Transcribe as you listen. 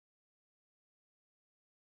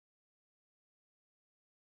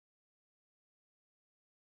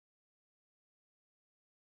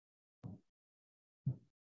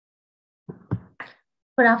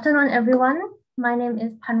Good afternoon, everyone. My name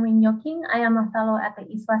is Panwin Yoking. I am a fellow at the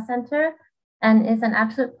East West Center, and it's an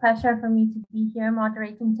absolute pleasure for me to be here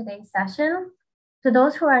moderating today's session. To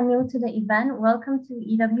those who are new to the event, welcome to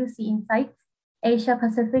EWC Insights, Asia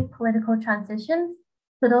Pacific Political Transitions.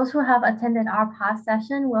 To those who have attended our past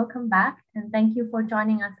session, welcome back, and thank you for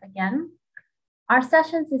joining us again. Our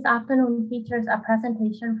session this afternoon features a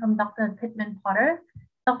presentation from Dr. Pitman Potter.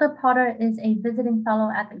 Dr. Potter is a visiting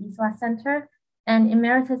fellow at the East West Center and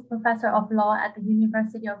Emeritus Professor of Law at the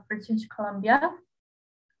University of British Columbia.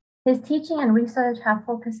 His teaching and research have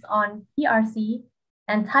focused on PRC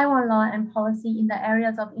and Taiwan law and policy in the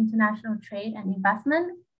areas of international trade and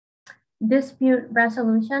investment, dispute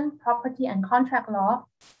resolution, property and contract law,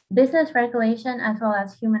 business regulation, as well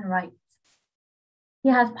as human rights. He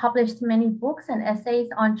has published many books and essays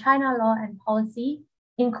on China law and policy,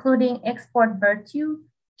 including Export Virtue,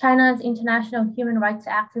 China's international human rights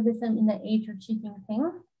activism in the age of Xi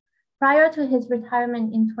Jinping. Prior to his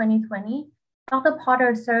retirement in 2020, Dr.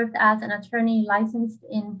 Potter served as an attorney licensed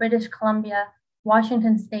in British Columbia,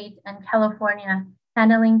 Washington State, and California,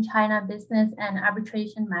 handling China business and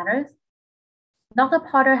arbitration matters. Dr.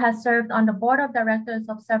 Potter has served on the board of directors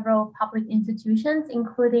of several public institutions,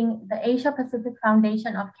 including the Asia Pacific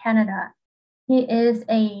Foundation of Canada. He is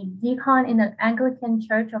a deacon in the Anglican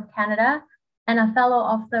Church of Canada and a fellow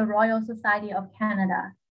of the Royal Society of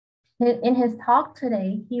Canada. In his talk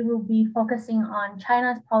today, he will be focusing on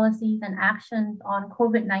China's policies and actions on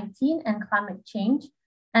COVID-19 and climate change,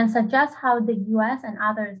 and suggest how the US and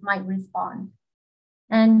others might respond.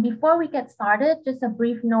 And before we get started, just a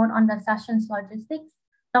brief note on the session's logistics.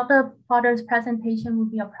 Dr. Potter's presentation will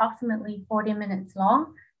be approximately 40 minutes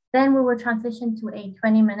long. Then we will transition to a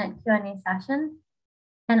 20-minute Q&A session.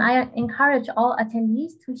 And I encourage all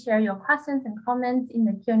attendees to share your questions and comments in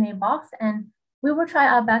the Q&A box, and we will try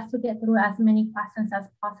our best to get through as many questions as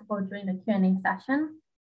possible during the Q&A session.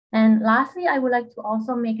 And lastly, I would like to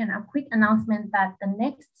also make a quick announcement that the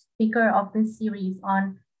next speaker of this series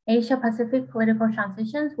on Asia Pacific Political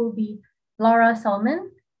Transitions will be Laura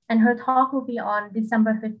Solomon, and her talk will be on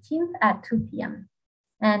December 15th at 2 p.m.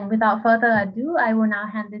 And without further ado, I will now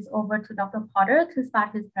hand this over to Dr. Potter to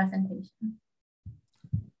start his presentation.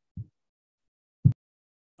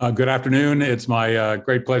 Good afternoon. It's my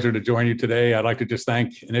great pleasure to join you today. I'd like to just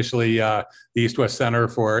thank initially the East West Center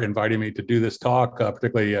for inviting me to do this talk,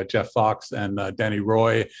 particularly Jeff Fox and Danny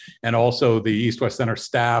Roy, and also the East West Center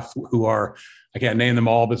staff who are, I can't name them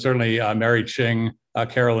all, but certainly Mary Ching,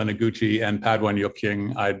 Carolyn Iguchi, and Padwan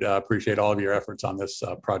Yoking. I'd appreciate all of your efforts on this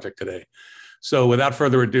project today. So without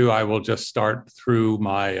further ado, I will just start through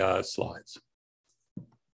my slides.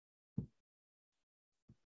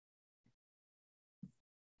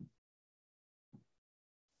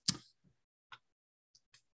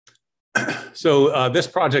 So this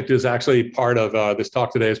project is actually part of, this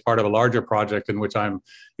talk today is part of a larger project in which I'm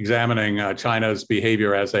examining China's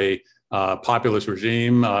behavior as a populist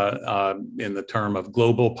regime in the term of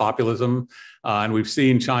global populism. And we've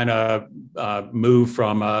seen China move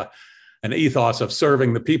from an ethos of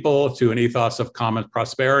serving the people to an ethos of common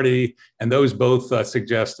prosperity. And those both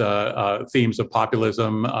suggest themes of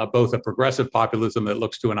populism, both a progressive populism that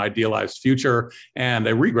looks to an idealized future and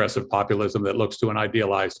a regressive populism that looks to an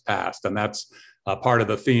idealized past. And that's part of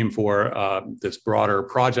the theme for this broader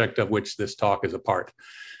project of which this talk is a part.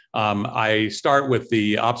 I start with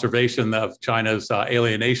the observation of China's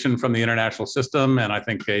alienation from the international system. And I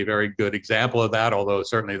think a very good example of that, although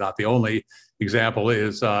certainly not the only example,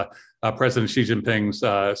 is President Xi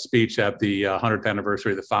Jinping's speech at the 100th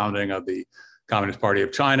anniversary of the founding of the Communist Party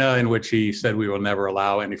of China, in which he said we will never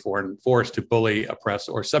allow any foreign force to bully, oppress,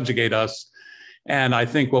 or subjugate us. And I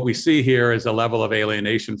think what we see here is a level of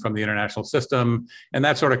alienation from the international system. And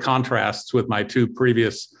that sort of contrasts with my two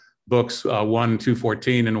previous books,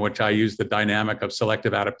 214, in which I use the dynamic of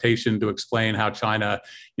selective adaptation to explain how China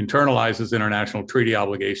internalizes international treaty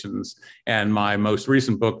obligations. And my most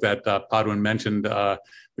recent book that Padwan mentioned,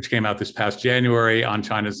 which came out this past January, on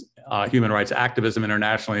China's human rights activism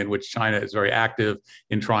internationally, in which China is very active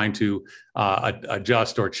in trying to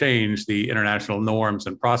adjust or change the international norms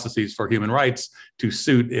and processes for human rights to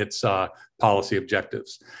suit its policy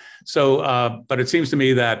objectives. So, but it seems to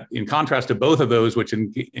me that in contrast to both of those, which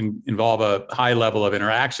involve a high level of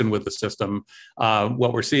interaction with the system,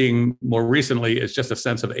 what we're seeing more recently is just a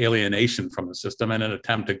sense of alienation from the system and an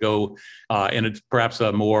attempt to go in perhaps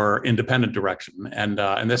a more independent direction.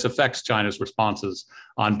 And this affects China's responses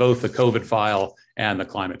on both the COVID file and the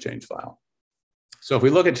climate change file. So if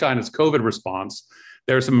we look at China's COVID response,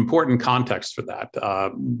 there's some important context for that.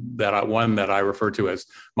 One that I refer to as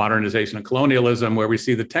modernization and colonialism, where we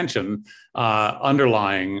see the tension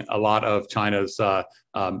underlying a lot of China's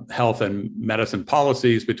health and medicine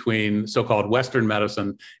policies between so-called Western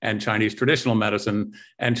medicine and Chinese traditional medicine.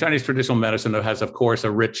 And Chinese traditional medicine has, of course,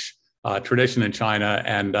 a rich tradition in China,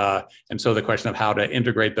 and so the question of how to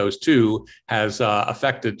integrate those two has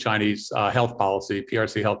affected Chinese health policy,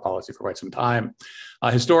 PRC health policy, for quite some time.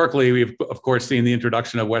 Historically, we've of course seen the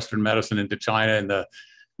introduction of Western medicine into China in the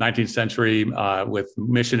 19th century with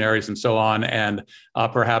missionaries and so on, and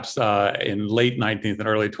perhaps in late 19th and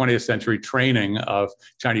early 20th century training of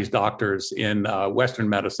Chinese doctors in Western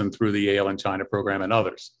medicine through the Yale and China program and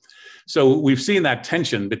others. So we've seen that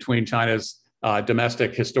tension between China's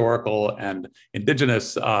domestic, historical, and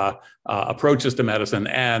indigenous approaches to medicine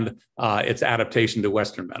and its adaptation to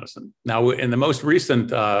Western medicine. Now, in the most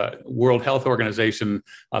recent World Health Organization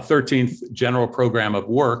 13th General Program of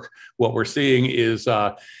Work, what we're seeing is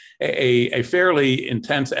a fairly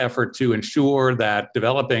intense effort to ensure that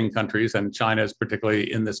developing countries, and China is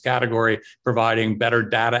particularly in this category, providing better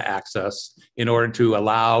data access in order to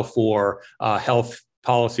allow for health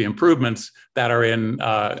policy improvements that are in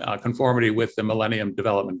conformity with the Millennium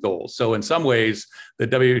Development Goals. So in some ways, the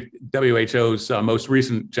WHO's most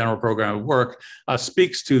recent General Program of Work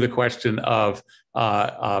speaks to the question of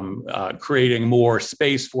creating more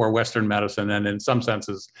space for Western medicine, and in some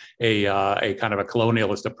senses, a kind of a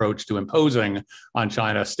colonialist approach to imposing on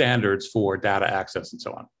China standards for data access and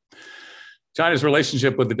so on. China's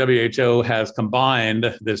relationship with the WHO has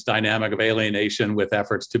combined this dynamic of alienation with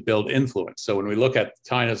efforts to build influence. So when we look at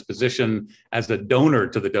China's position as a donor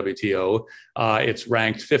to the WTO, it's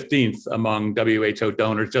ranked 15th among WHO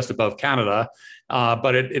donors, just above Canada,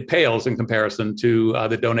 but it pales in comparison to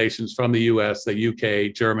the donations from the US, the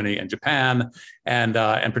UK, Germany, and Japan, and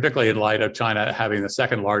particularly in light of China having the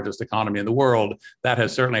second largest economy in the world, that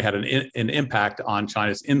has certainly had an impact on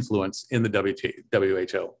China's influence in the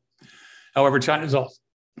WHO. However, China's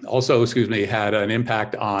also, had an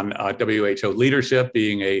impact on WHO leadership,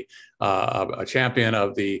 being a champion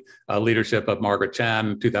of the leadership of Margaret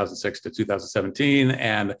Chan, 2006 to 2017,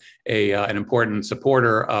 and an important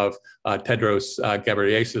supporter of Tedros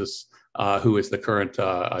Ghebreyesus, who is the current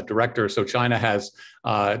director. So China has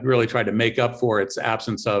really tried to make up for its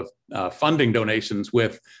absence of funding donations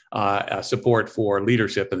with support for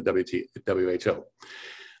leadership in the WHO.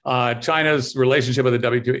 China's relationship with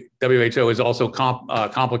the WHO is also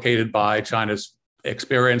complicated by China's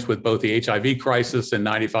experience with both the HIV crisis in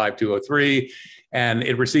 95-03, and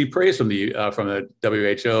it received praise from the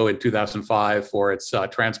WHO in 2005 for its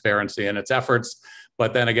transparency and its efforts.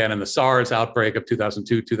 But then again, in the SARS outbreak of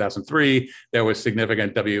 2002-2003, there was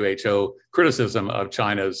significant WHO criticism of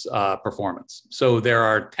China's performance. So there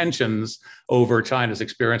are tensions over China's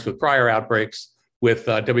experience with prior outbreaks, with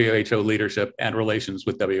WHO leadership and relations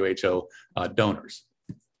with WHO donors.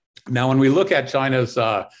 Now, when we look at China's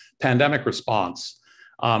pandemic response,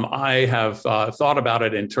 I have thought about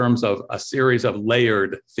it in terms of a series of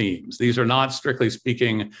layered themes. These are not, strictly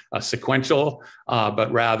speaking, sequential,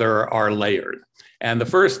 but rather are layered. And the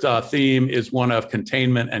first theme is one of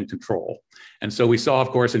containment and control. And so we saw, of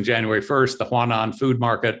course, in January 1st, the Huanan food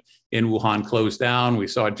market in Wuhan closed down. We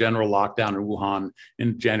saw a general lockdown in Wuhan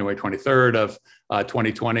in January 23rd of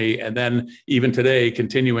 2020. And then even today,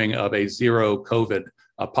 continuing of a zero COVID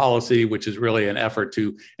policy, which is really an effort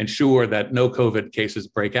to ensure that no COVID cases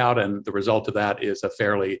break out. And the result of that is a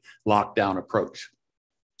fairly locked down approach.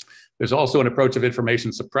 There's also an approach of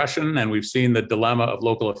information suppression, and we've seen the dilemma of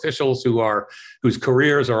local officials whose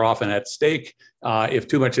careers are often at stake if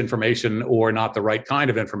too much information or not the right kind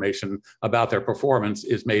of information about their performance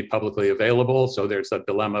is made publicly available. So there's a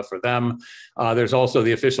dilemma for them. There's also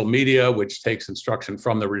the official media, which takes instruction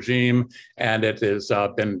from the regime, and it has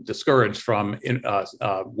been discouraged from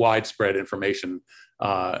widespread information,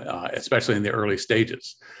 especially in the early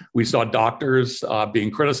stages. We saw doctors being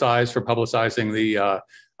criticized for publicizing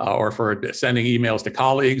or for sending emails to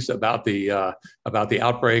colleagues about the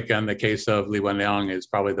outbreak, and the case of Li Wenliang is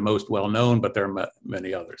probably the most well-known, but there are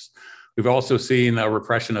many others. We've also seen a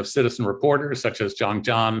repression of citizen reporters, such as Zhang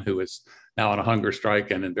Jian, who is now on a hunger strike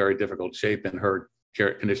and in very difficult shape in her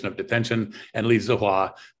condition of detention, and Li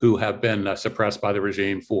Zihua, who have been suppressed by the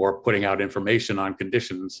regime for putting out information on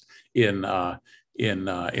conditions in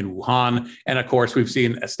Wuhan. And of course, we've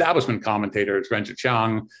seen establishment commentators, Ren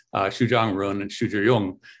Zhiqiang, Xu Zhangrun, and Xu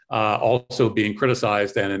Zhiyong, also being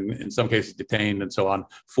criticized and in some cases detained and so on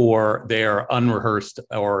for their unrehearsed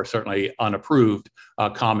or certainly unapproved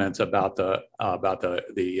comments about the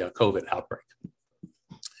COVID outbreak.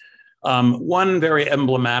 One very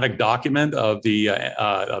emblematic document of the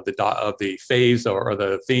phase or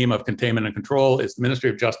the theme of containment and control is the Ministry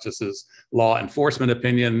of Justice's law enforcement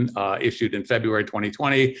opinion issued in February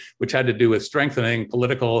 2020, which had to do with strengthening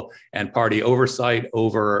political and party oversight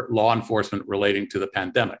over law enforcement relating to the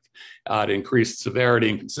pandemic. It increased severity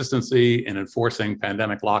and consistency in enforcing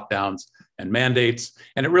pandemic lockdowns and mandates,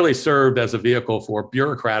 and it really served as a vehicle for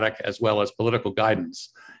bureaucratic as well as political guidance.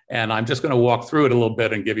 And I'm just going to walk through it a little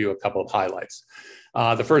bit and give you a couple of highlights.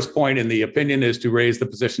 The first point in the opinion is to raise the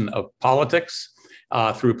position of politics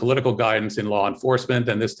through political guidance in law enforcement.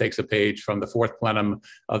 And this takes a page from the fourth plenum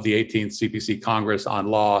of the 18th CPC Congress on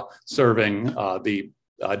law serving the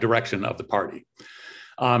direction of the party.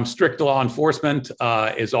 Strict law enforcement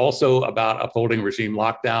is also about upholding regime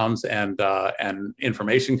lockdowns and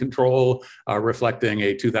information control, reflecting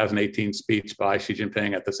a 2018 speech by Xi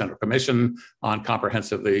Jinping at the Central Commission on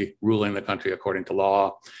comprehensively ruling the country according to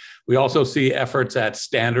law. We also see efforts at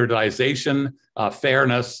standardization,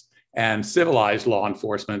 fairness, and civilized law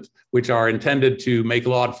enforcement, which are intended to make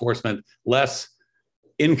law enforcement less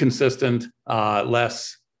inconsistent,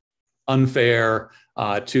 less unfair,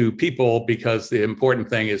 to people, because the important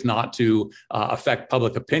thing is not to affect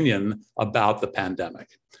public opinion about the pandemic.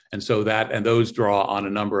 And so those draw on a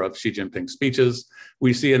number of Xi Jinping speeches.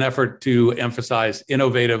 We see an effort to emphasize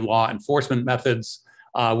innovative law enforcement methods,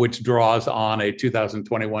 which draws on a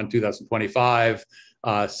 2021-2025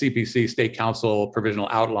 CPC State Council provisional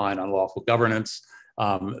outline on lawful governance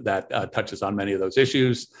that touches on many of those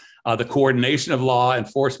issues. The coordination of law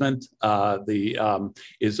enforcement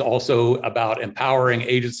is also about empowering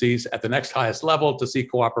agencies at the next highest level to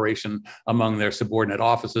seek cooperation among their subordinate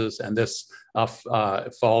offices. And this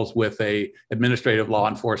falls with an Administrative Law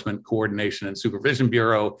Enforcement Coordination and Supervision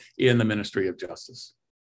Bureau in the Ministry of Justice.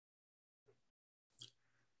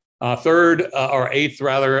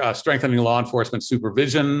 Strengthening law enforcement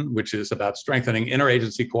supervision, which is about strengthening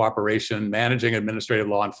interagency cooperation, managing administrative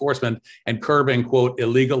law enforcement, and curbing, quote,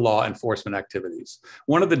 illegal law enforcement activities.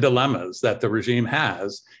 One of the dilemmas that the regime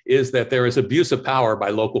has is that there is abuse of power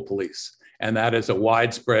by local police. And that is a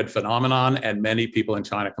widespread phenomenon, and many people in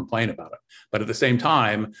China complain about it. But at the same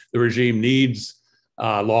time, the regime needs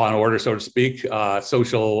law and order, so to speak,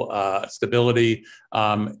 social stability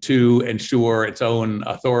to ensure its own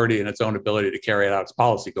authority and its own ability to carry out its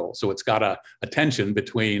policy goals. So it's got a tension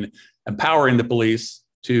between empowering the police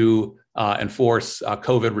to enforce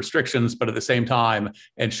COVID restrictions, but at the same time,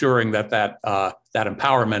 ensuring that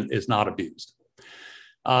empowerment is not abused.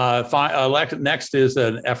 Next is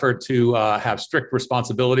an effort to have strict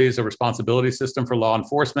responsibilities, a responsibility system for law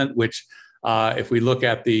enforcement, which if we look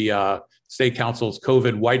at the State Council's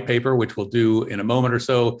COVID white paper, which we'll do in a moment or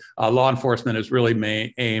so, law enforcement is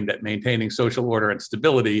really aimed at maintaining social order and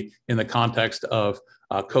stability in the context of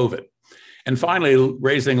COVID. And finally,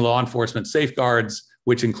 raising law enforcement safeguards,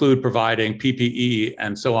 which include providing PPE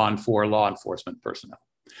and so on for law enforcement personnel.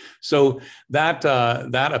 So that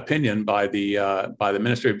opinion by the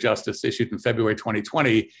Ministry of Justice issued in February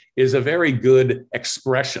 2020 is a very good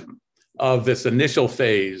expression of this initial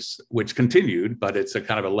phase, which continued, but it's a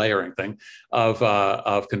kind of a layering thing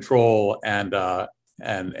of control and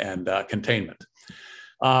containment.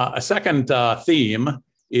 A second theme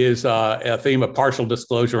is a theme of partial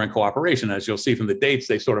disclosure and cooperation. As you'll see from the dates,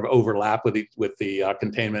 they sort of overlap with the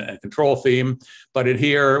containment and control theme. But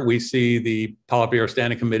here we see the Politburo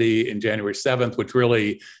Standing Committee in January 7th, which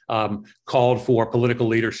really called for political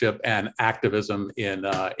leadership and activism in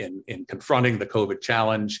confronting the COVID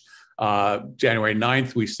challenge. January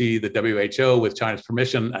 9th, we see the WHO, with China's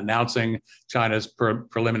permission, announcing China's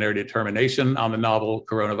preliminary determination on the novel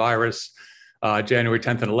coronavirus. January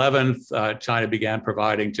 10th and 11th, China began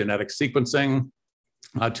providing genetic sequencing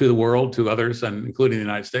to the world, to others, and including the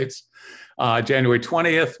United States. January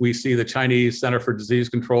 20th, we see the Chinese Center for Disease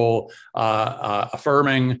Control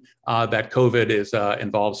affirming that COVID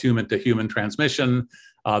involves human-to-human transmission.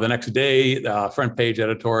 The next day, front page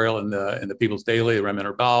editorial in the People's Daily, the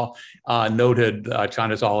Renminbi Bao, noted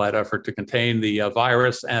China's all-out effort to contain the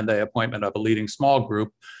virus and the appointment of a leading small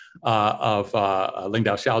group of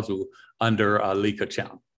Lingdao Xiaozu under Li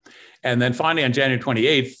Keqiang. And then finally, on January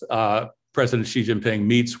 28th, President Xi Jinping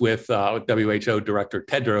meets with WHO Director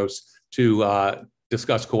Tedros to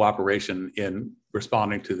discuss cooperation in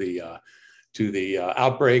responding to the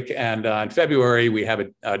outbreak. And in February, we have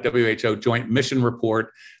a WHO joint mission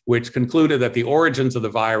report, which concluded that the origins of the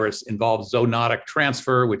virus involve zoonotic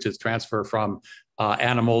transfer, which is transfer from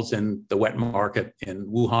animals in the wet market in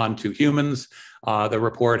Wuhan to humans. The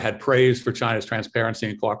report had praise for China's transparency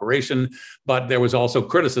and cooperation, but there was also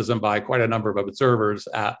criticism by quite a number of observers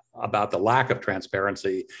about the lack of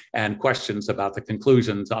transparency and questions about the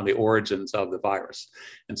conclusions on the origins of the virus.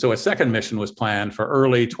 And so a second mission was planned for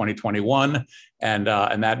early 2021, and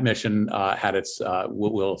that mission had its,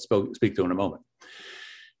 we'll speak to in a moment.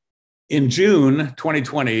 In June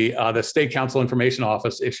 2020, the State Council Information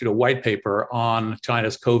Office issued a white paper on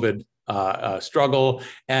China's COVID struggle.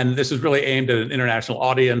 And this is really aimed at an international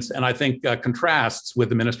audience. And I think contrasts with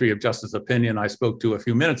the Ministry of Justice opinion I spoke to a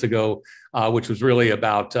few minutes ago, which was really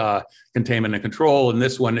about containment and control. And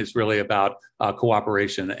this one is really about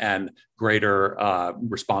cooperation and greater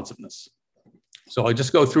responsiveness. So I'll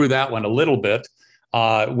just go through that one a little bit.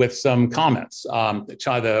 With some comments.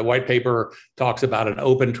 The white paper talks about an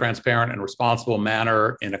open, transparent, and responsible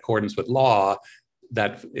manner in accordance with law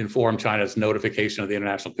that informed China's notification of the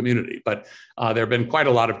international community. But there have been quite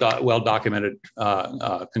a lot of well-documented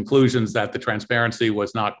conclusions that the transparency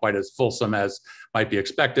was not quite as fulsome as might be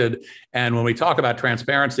expected. And when we talk about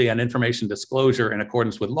transparency and information disclosure in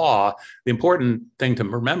accordance with law, the important thing to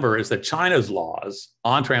remember is that China's laws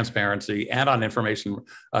on transparency and on information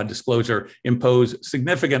disclosure impose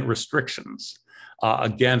significant restrictions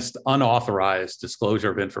against unauthorized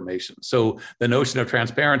disclosure of information. So the notion of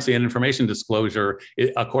transparency and information disclosure,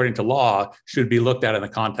 according to law, should be looked at in the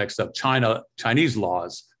context of Chinese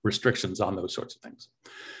laws, restrictions on those sorts of things.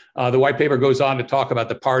 The white paper goes on to talk about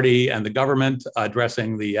the party and the government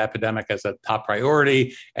addressing the epidemic as a top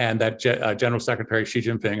priority, and that General Secretary Xi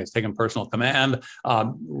Jinping has taken personal command.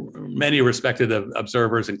 Many respected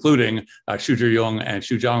observers, including Xu Zhiyong and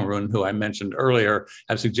Xu Jiangrun, who I mentioned earlier,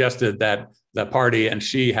 have suggested that the party and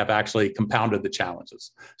Xi have actually compounded the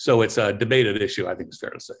challenges. So it's a debated issue, I think it's fair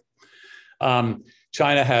to say.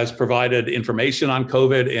 China has provided information on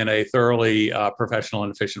COVID in a thoroughly professional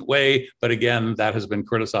and efficient way, but again, that has been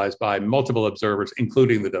criticized by multiple observers,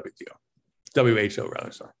 including the WHO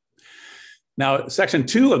rather, sorry. Now, section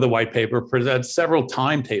 2 of the white paper presents several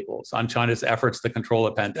timetables on China's efforts to control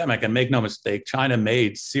the pandemic, and make no mistake, China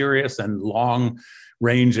made serious and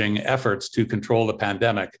long-ranging efforts to control the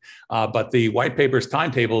pandemic. But the white paper's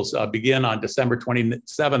timetables begin on December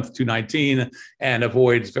 27th, 2019, and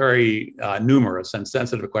avoids very numerous and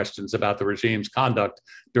sensitive questions about the regime's conduct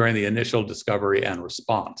during the initial discovery and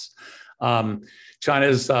response.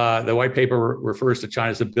 The white paper refers to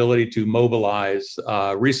China's ability to mobilize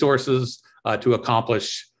resources to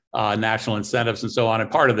accomplish national incentives and so on. And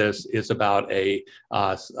part of this is about the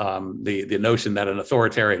notion that an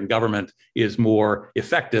authoritarian government is more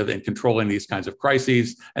effective in controlling these kinds of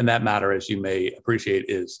crises. And that matter, as you may appreciate,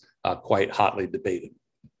 is quite hotly debated.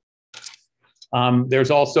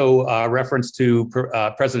 There's also a reference to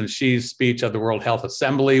President Xi's speech at the World Health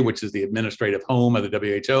Assembly, which is the administrative home of the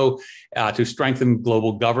WHO, to strengthen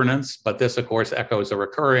global governance. But this, of course, echoes a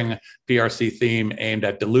recurring PRC theme aimed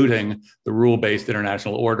at diluting the rule-based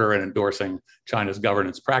international order and endorsing China's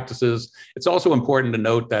governance practices. It's also important to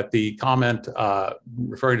note that the comment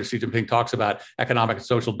referring to Xi Jinping talks about economic and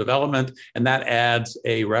social development, and that adds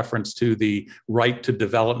a reference to the right to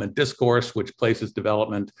development discourse, which places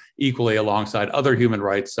development equally alongside other human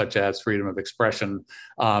rights, such as freedom of expression,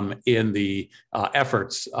 in the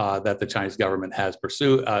efforts that the Chinese government has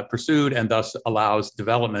pursued, and thus allows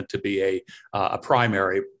development to be a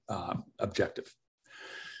primary objective.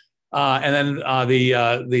 And then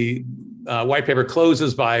the white paper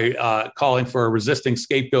closes by calling for resisting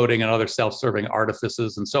scapegoating and other self-serving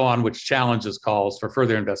artifices and so on, which challenges calls for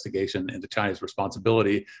further investigation into China's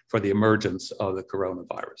responsibility for the emergence of the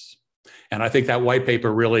coronavirus. And I think that white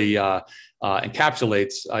paper really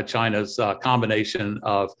encapsulates China's combination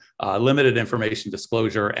of limited information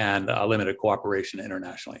disclosure and limited cooperation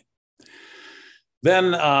internationally.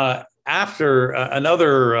 Then after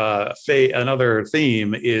another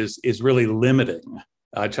theme is really limiting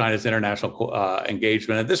China's international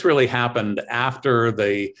engagement. And this really happened after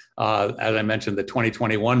the, as I mentioned, the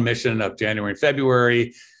 2021 mission of January and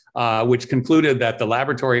February, which concluded that the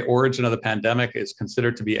laboratory origin of the pandemic is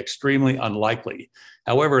considered to be extremely unlikely.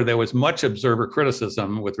 However, there was much observer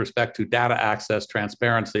criticism with respect to data access,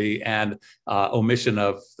 transparency, and omission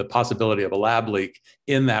of the possibility of a lab leak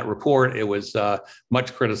in that report. It was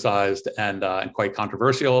much criticized and quite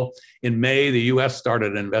controversial. In May, the US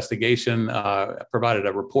started an investigation, provided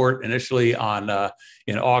a report initially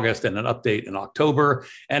in August and an update in October,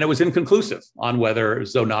 and it was inconclusive on whether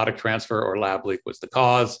zoonotic transfer or lab leak was the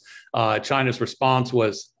cause. China's response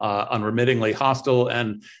was unremittingly hostile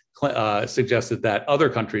and suggested that other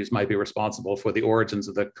countries might be responsible for the origins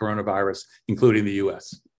of the coronavirus, including the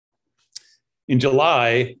US. In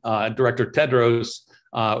July, Director Tedros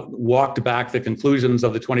walked back the conclusions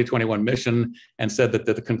of the 2021 mission and said that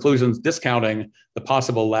the conclusions discounting the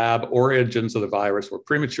possible lab origins of the virus were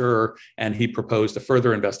premature, and he proposed a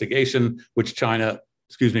further investigation, which China,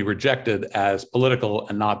 rejected as political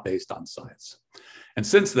and not based on science. And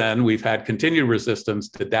since then, we've had continued resistance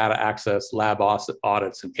to data access, lab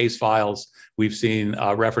audits, and case files. We've seen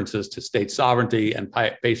references to state sovereignty and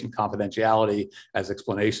patient confidentiality as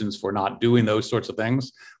explanations for not doing those sorts of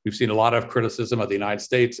things. We've seen a lot of criticism of the United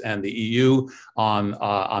States and the EU on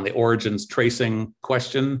the origins tracing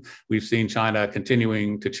question. We've seen China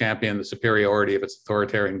continuing to champion the superiority of its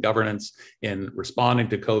authoritarian governance in responding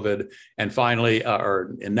to COVID. And finally,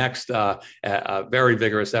 a very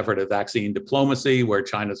vigorous effort of vaccine diplomacy, where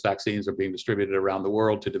China's vaccines are being distributed around the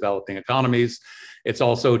world to developing economies. It's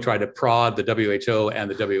also tried to prod the WHO and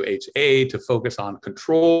the WHA to focus on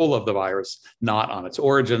control of the virus, not on its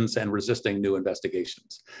origins, and resisting new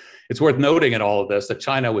investigations. It's worth noting in all of this that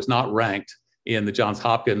China was not ranked in the Johns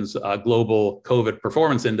Hopkins Global COVID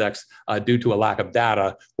Performance Index due to a lack of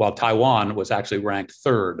data, while Taiwan was actually ranked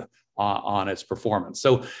third on its performance.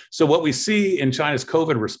 So what we see in China's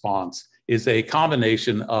COVID response is a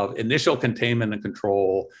combination of initial containment and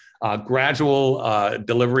control, gradual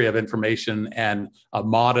delivery of information, and a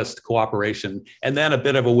modest cooperation, and then a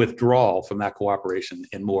bit of a withdrawal from that cooperation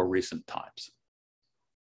in more recent times.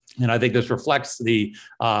 And I think this reflects the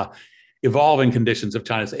evolving conditions of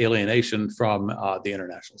China's alienation from the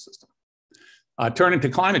international system. Turning to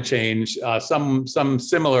climate change, some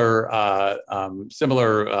similar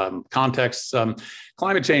contexts.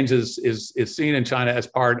 Climate change is seen in China as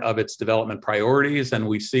part of its development priorities, and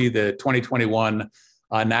we see the 2021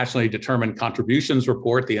 Nationally Determined Contributions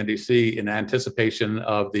Report, the NDC, in anticipation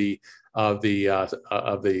of the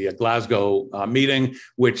Glasgow meeting,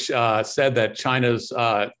 which said that China's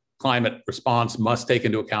climate response must take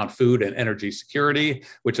into account food and energy security,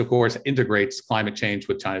 which of course integrates climate change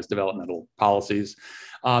with China's developmental policies.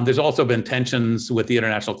 There's also been tensions with the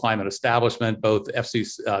international climate establishment, both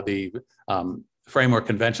the Framework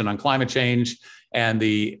Convention on Climate Change and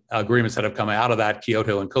the agreements that have come out of that,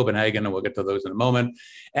 Kyoto and Copenhagen, and we'll get to those in a moment.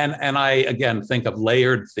 And I, again, think of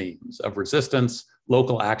layered themes of resistance,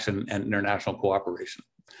 local action, and international cooperation.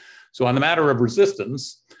 So on the matter of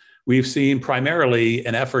resistance, we've seen primarily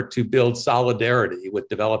an effort to build solidarity with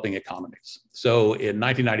developing economies. So in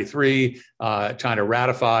 1993, China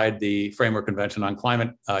ratified the Framework Convention on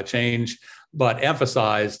Climate Change, but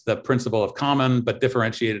emphasized the principle of common but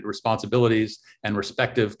differentiated responsibilities and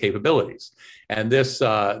respective capabilities. And this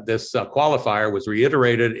qualifier was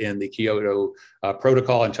reiterated in the Kyoto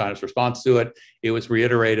Protocol and China's response to it. It was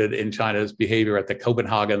reiterated in China's behavior at the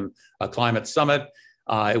Copenhagen Climate Summit.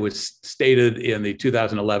 It was stated in the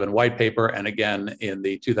 2011 white paper, and again in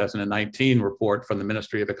the 2019 report from the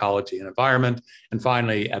Ministry of Ecology and Environment, and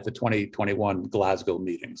finally at the 2021 Glasgow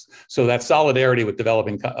meetings. So that solidarity with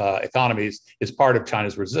developing economies is part of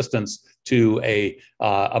China's resistance to a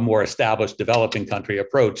more established developing country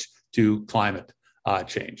approach to climate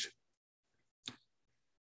change.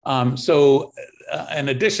 In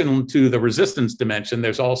addition to the resistance dimension,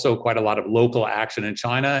 there's also quite a lot of local action in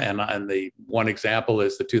China. And the one example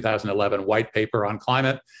is the 2011 white paper on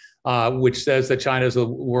climate, which says that China is the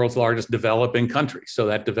world's largest developing country. So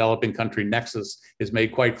that developing country nexus is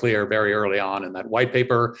made quite clear very early on in that white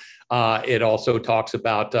paper. It also talks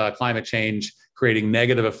about climate change creating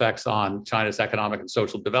negative effects on China's economic and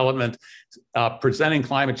social development, presenting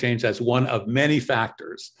climate change as one of many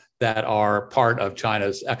factors that are part of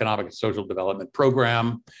China's economic and social development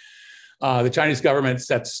program. The Chinese government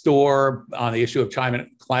sets store on the issue of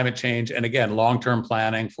climate change. And again, long-term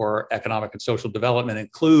planning for economic and social development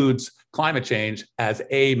includes climate change as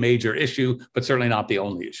a major issue, but certainly not the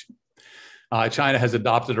only issue. China has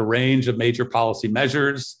adopted a range of major policy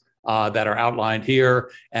measures that are outlined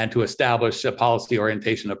here, and to establish a policy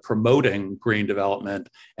orientation of promoting green development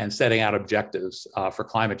and setting out objectives for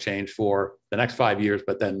climate change for the next 5 years,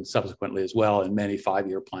 but then subsequently as well in many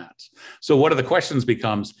 5-year plans. So one of the questions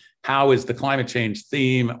becomes, how is the climate change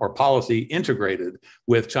theme or policy integrated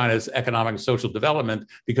with China's economic and social development?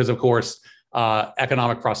 Because of course,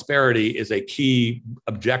 economic prosperity is a key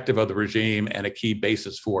objective of the regime and a key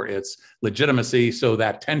basis for its legitimacy. So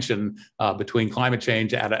that tension between climate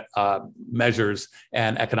change measures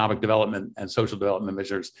and economic development and social development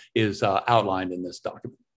measures is outlined in this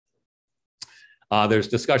document. There's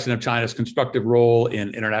discussion of China's constructive role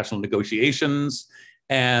in international negotiations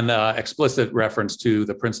and explicit reference to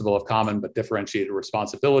the principle of common but differentiated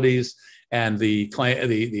responsibilities, and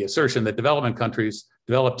the assertion that development countries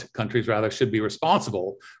developed countries rather, should be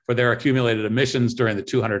responsible for their accumulated emissions during the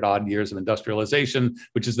 200 odd years of industrialization,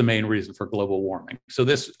 which is the main reason for global warming. So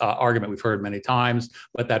this argument we've heard many times,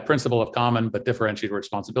 but that principle of common but differentiated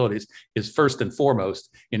responsibilities is first and foremost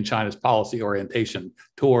in China's policy orientation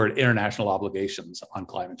toward international obligations on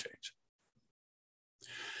climate change.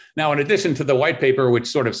 Now, in addition to the white paper, which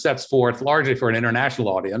sort of sets forth largely for an international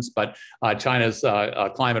audience, but China's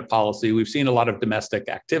climate policy, we've seen a lot of domestic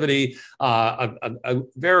activity,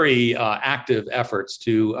 very active efforts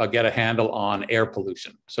to get a handle on air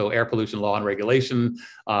pollution. So air pollution law and regulation,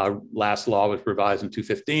 last law was revised in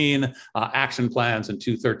 2015, action plans in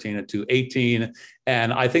 2013 and 2018.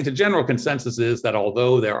 And I think the general consensus is that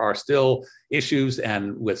although there are still issues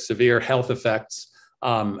and with severe health effects,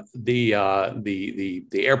 the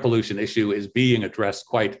air pollution issue is being addressed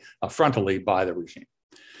quite frontally by the regime.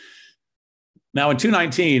 Now, in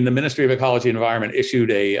 2019, the Ministry of Ecology and Environment issued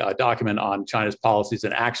a document on China's policies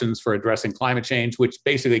and actions for addressing climate change, which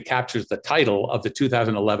basically captures the title of the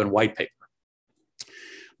 2011 white paper.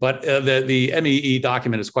 But the MEE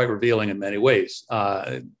document is quite revealing in many ways.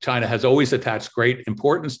 China has always attached great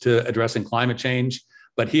importance to addressing climate change.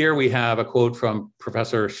 But here we have a quote from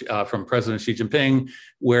President Xi Jinping,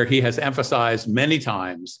 where he has emphasized many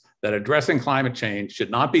times that addressing climate change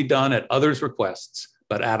should not be done at others' requests,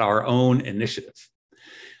 but at our own initiative.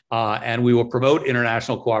 And we will promote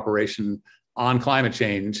international cooperation on climate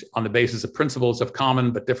change on the basis of principles of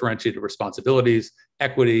common but differentiated responsibilities,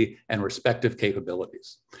 equity, and respective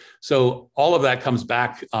capabilities. So all of that comes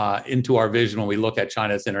back into our vision when we look at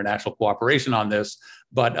China's international cooperation on this,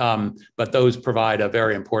 but those provide a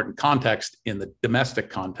very important context in the domestic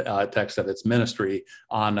context of its ministry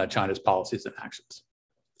on China's policies and actions.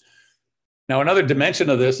 Now, another dimension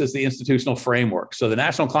of this is the institutional framework. So the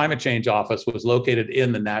National Climate Change Office was located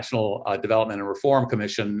in the National Development and Reform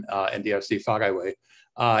Commission, NDRC Fagaiwei,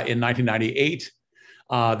 in 1998.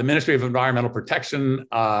 The Ministry of Environmental Protection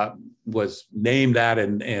was named that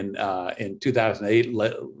in 2008,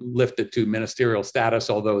 lifted to ministerial status,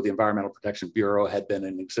 although the Environmental Protection Bureau had been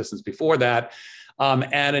in existence before that.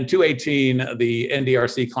 And in 2018, the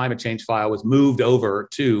NDRC climate change file was moved over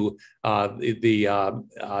to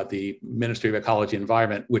the Ministry of Ecology and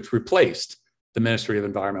Environment, which replaced the Ministry of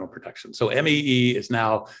Environmental Protection. So MEE is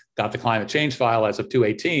now got the climate change file as of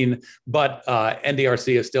 2018, but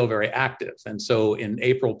NDRC is still very active. And so in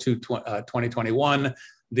April 2021,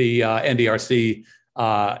 the NDRC,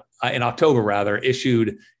 in October rather,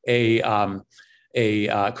 issued created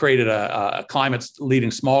a climate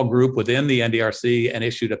leading small group within the NDRC and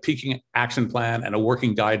issued a peaking action plan and a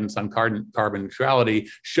working guidance on carbon neutrality,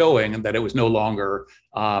 showing that it was no longer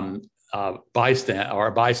a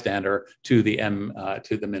bystander to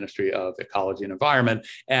the Ministry of Ecology and Environment.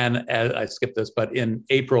 And as I skipped this, but in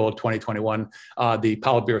April of 2021, the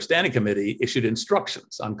Politburo Standing Committee issued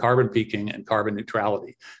instructions on carbon peaking and carbon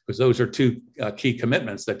neutrality, because those are two key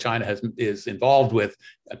commitments that China is involved with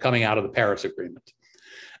coming out of the Paris Agreement.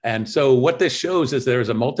 And so what this shows is there's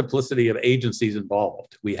a multiplicity of agencies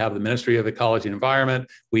involved. We have the Ministry of Ecology and Environment,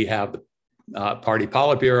 we have the Party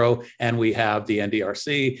Politburo, and we have the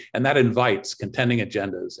NDRC, and that invites contending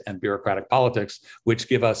agendas and bureaucratic politics, which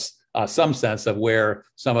give us some sense of where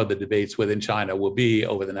some of the debates within China will be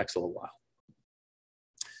over the next little while.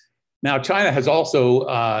 Now, China has also,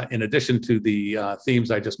 in addition to the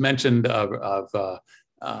themes I just mentioned of the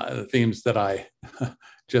themes that I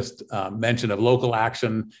just mentioned of local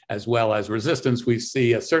action as well as resistance, we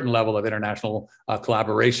see a certain level of international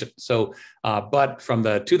collaboration. So, but from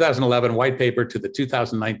the 2011 white paper to the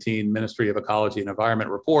 2019 Ministry of Ecology and Environment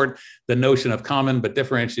report, the notion of common but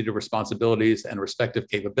differentiated responsibilities and respective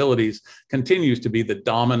capabilities continues to be the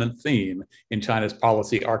dominant theme in China's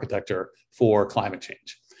policy architecture for climate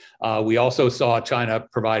change. We also saw China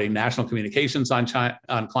providing national communications on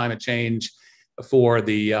climate change for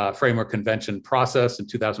the Framework Convention process in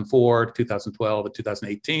 2004, 2012, and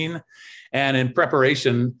 2018. And in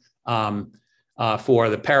preparation for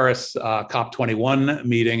the Paris COP21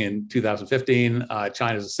 meeting in 2015,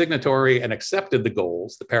 China is a signatory and accepted the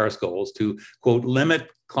goals, the Paris goals, to, quote, limit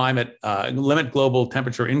global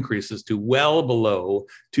temperature increases to well below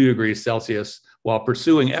 2 degrees Celsius while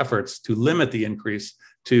pursuing efforts to limit the increase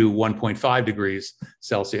to 1.5 degrees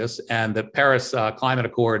Celsius. And the Paris Climate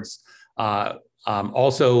Accords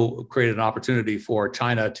also created an opportunity for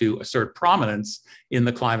China to assert prominence in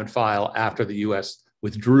the climate file after the US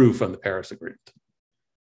withdrew from the Paris Agreement.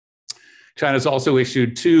 China's also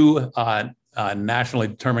issued two nationally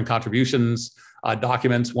determined contributions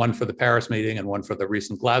documents, one for the Paris meeting and one for the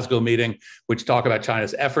recent Glasgow meeting, which talk about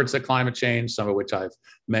China's efforts at climate change, some of which I've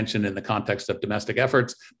mentioned in the context of domestic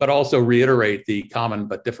efforts, but also reiterate the common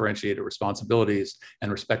but differentiated responsibilities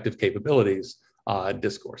and respective capabilities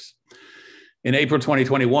discourse. In April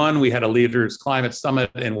 2021, we had a leaders' climate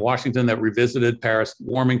summit in Washington that revisited Paris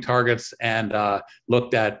warming targets and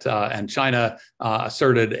looked at, and China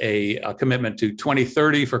asserted a commitment to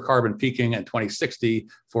 2030 for carbon peaking and 2060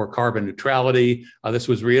 for carbon neutrality. This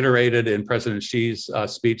was reiterated in President Xi's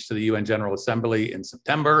speech to the UN General Assembly in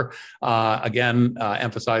September, again,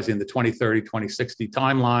 emphasizing the 2030, 2060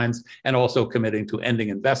 timelines, and also committing to ending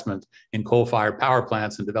investment in coal-fired power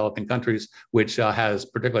plants in developing countries, which has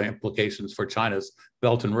particular implications for China's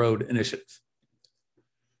Belt and Road Initiative.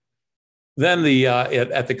 Then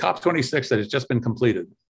at the COP26 that has just been completed,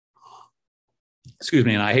 excuse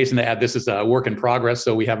me, and I hasten to add, this is a work in progress,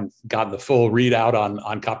 so we haven't gotten the full readout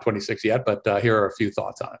on COP26 yet, but here are a few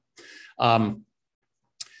thoughts on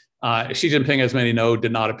it. Xi Jinping, as many know,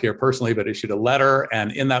 did not appear personally, but issued a letter,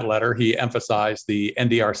 and in that letter, he emphasized the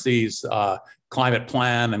NDRC's climate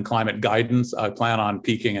plan and climate guidance, plan on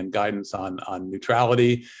peaking and guidance on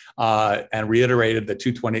neutrality, and reiterated the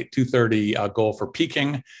 2030 goal for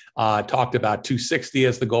peaking, talked about 260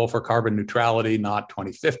 as the goal for carbon neutrality, not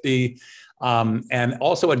 2050. And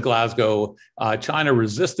also at Glasgow, China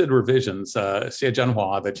resisted revisions. Xie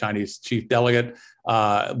Zhenhua, the Chinese chief delegate,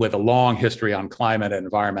 with a long history on climate and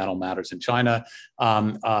environmental matters in China,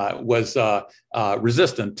 was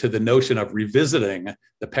resistant to the notion of revisiting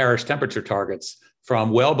the Paris temperature targets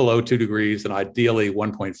from well below 2 degrees and ideally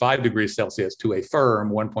 1.5 degrees Celsius to a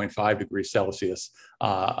firm 1.5 degrees Celsius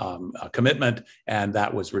commitment, and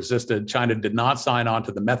that was resisted. China did not sign on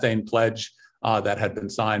to the methane pledge that had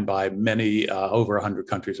been signed by many, over 100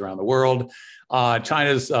 countries around the world.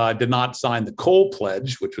 China's did not sign the coal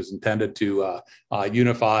pledge, which was intended to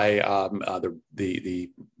unify the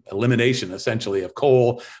elimination, essentially, of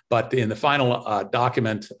coal. But in the final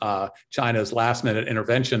document, China's last-minute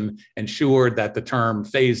intervention ensured that the term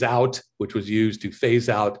phase out, which was used to phase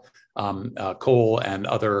out coal and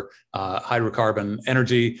other hydrocarbon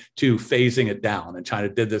energy, to phasing it down. And China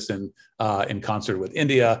did this in concert with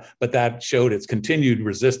India, but that showed its continued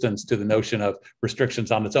resistance to the notion of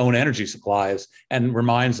restrictions on its own energy supplies and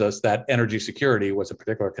reminds us that energy security was a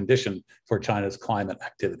particular condition for China's climate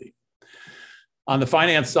activity. On the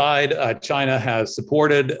finance side, China has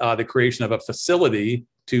supported the creation of a facility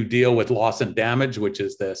to deal with loss and damage, which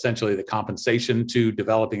is essentially the compensation to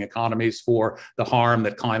developing economies for the harm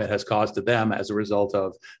that climate has caused to them as a result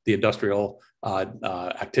of the industrial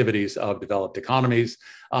activities of developed economies.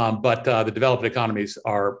 But the developed economies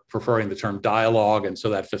are preferring the term dialogue, and so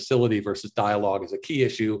that facility versus dialogue is a key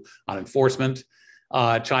issue on enforcement.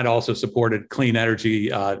 China also supported clean energy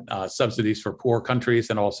subsidies for poor countries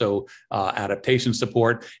and also adaptation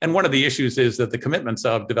support. And one of the issues is that the commitments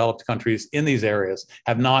of developed countries in these areas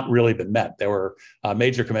have not really been met. There were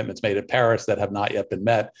major commitments made at Paris that have not yet been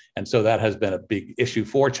met. And so that has been a big issue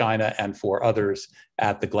for China and for others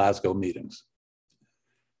at the Glasgow meetings.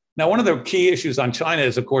 Now, one of the key issues on China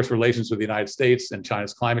is, of course, relations with the United States and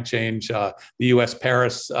China's climate change. The US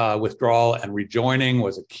Paris withdrawal and rejoining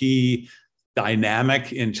was a key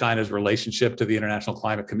dynamic in China's relationship to the international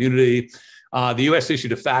climate community. The US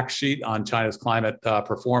issued a fact sheet on China's climate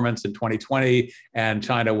performance in 2020, and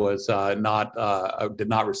China was did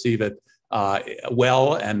not receive it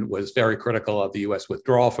well and was very critical of the US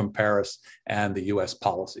withdrawal from Paris and the US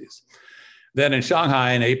policies. Then in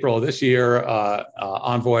Shanghai in April of this year,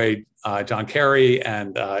 envoy John Kerry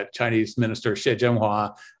and Chinese Minister Xie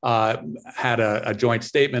Zhenhua had a joint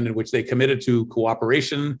statement in which they committed to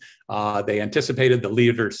cooperation. They anticipated the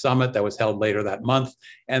leaders' summit that was held later that month,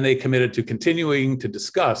 and they committed to continuing to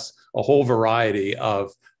discuss a whole variety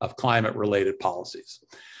of climate-related policies.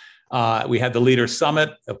 We had the Leaders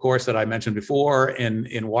Summit, of course, that I mentioned before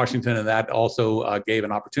in Washington, and that also gave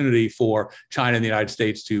an opportunity for China and the United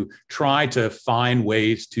States to try to find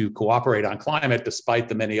ways to cooperate on climate despite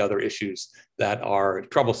the many other issues that are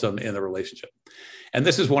troublesome in the relationship. And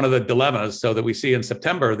this is one of the dilemmas, so that we see in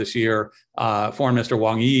September this year, Foreign Minister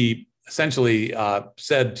Wang Yi essentially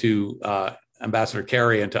said to Ambassador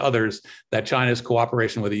Kerry and to others that China's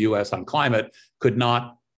cooperation with the US on climate could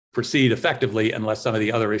not proceed effectively unless some of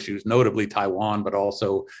the other issues, notably Taiwan, but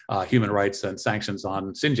also human rights and sanctions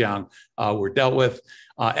on Xinjiang, were dealt with.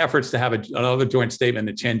 Efforts to have another joint statement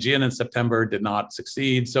in Tianjin in September did not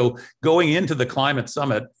succeed. So going into the climate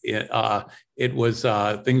summit, it was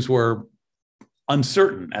things were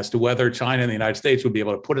uncertain as to whether China and the United States would be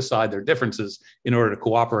able to put aside their differences in order to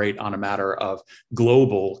cooperate on a matter of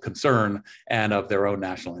global concern and of their own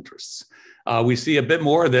national interests. We see a bit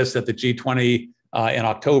more of this at the G20 in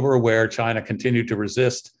October, where China continued to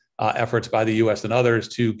resist efforts by the US and others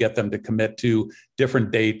to get them to commit to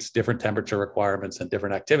different dates, different temperature requirements, and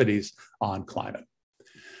different activities on climate.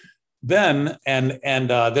 Then,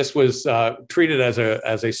 this was treated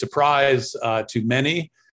as a surprise to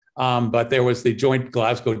many, but there was the joint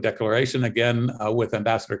Glasgow Declaration, again, with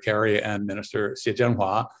Ambassador Kerry and Minister Xie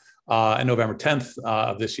Zhenhua on November 10th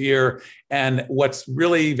of this year. And what's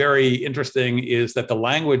really very interesting is that the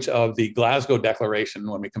language of the Glasgow Declaration,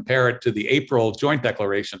 when we compare it to the April Joint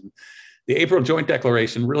Declaration, the April Joint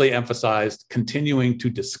Declaration really emphasized continuing to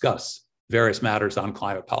discuss various matters on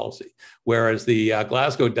climate policy, whereas the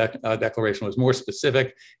Glasgow Declaration was more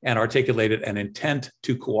specific and articulated an intent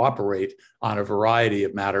to cooperate on a variety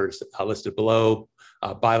of matters listed below: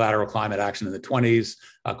 bilateral climate action in the 20s,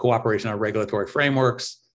 cooperation on regulatory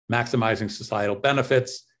frameworks, maximizing societal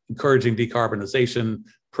benefits, encouraging decarbonization,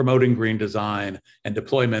 promoting green design, and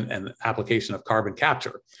deployment and application of carbon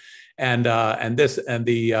capture. And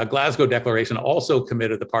the Glasgow Declaration also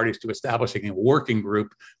committed the parties to establishing a working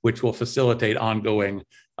group which will facilitate ongoing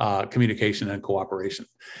communication and cooperation.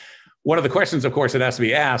 One of the questions, of course, that has to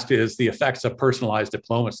be asked is the effects of personalized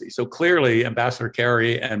diplomacy. So clearly, Ambassador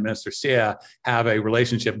Kerry and Minister Xie have a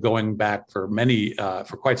relationship going back for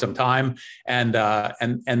quite some time, and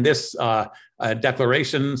this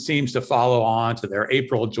declaration seems to follow on to their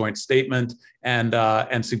April joint statement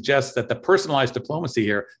and suggests that the personalized diplomacy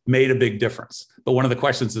here made a big difference. But one of the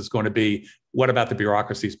questions is going to be, what about the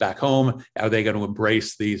bureaucracies back home? Are they going to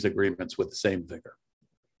embrace these agreements with the same vigor?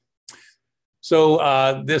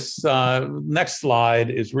 So this next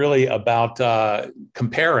slide is really about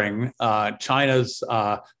comparing China's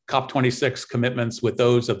COP26 commitments with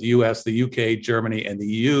those of the US, the UK, Germany, and the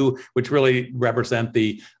EU, which really represent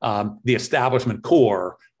the establishment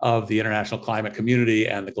core of the international climate community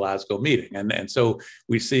and the Glasgow meeting. And so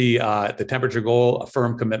we see the temperature goal, a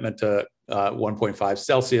firm commitment to 1.5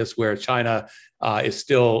 Celsius, where China is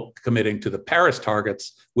still committing to the Paris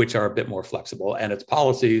targets, which are a bit more flexible. And its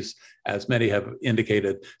policies, as many have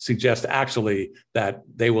indicated, suggest actually that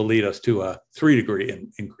they will lead us to a 3-degree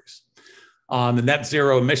increase. On the net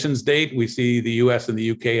zero emissions date, we see the US and the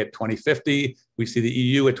UK at 2050. We see the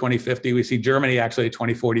EU at 2050. We see Germany actually at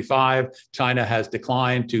 2045. China has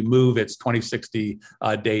declined to move its 2060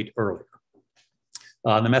 date earlier.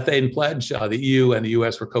 The methane pledge, the EU and the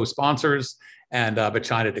US were co-sponsors, but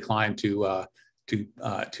China declined to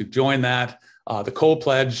join that. The coal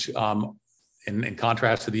pledge, in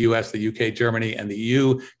contrast to the US, the UK, Germany, and the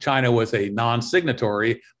EU, China was a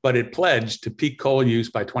non-signatory, but it pledged to peak coal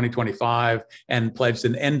use by 2025 and pledged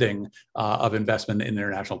an ending of investment in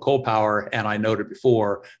international coal power. And I noted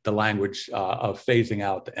before the language of phasing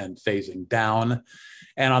out and phasing down.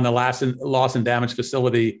 And on the loss and damage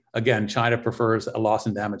facility, again, China prefers a loss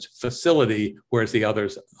and damage facility, whereas the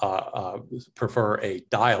others prefer a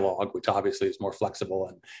dialogue, which obviously is more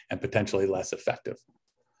flexible and potentially less effective.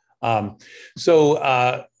 What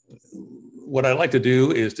I'd like to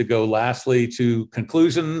do is to go lastly to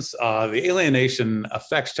conclusions. The alienation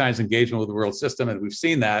affects China's engagement with the world system, and we've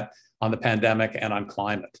seen that on the pandemic and on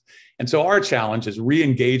climate. And so our challenge is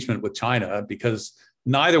re-engagement with China, because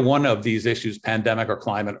neither one of these issues, pandemic or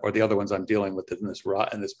climate, or the other ones I'm dealing with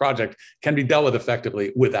in this project, can be dealt with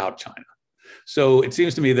effectively without China. So it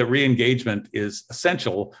seems to me that re-engagement is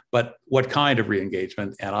essential, but what kind of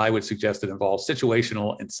re-engagement? And I would suggest it involves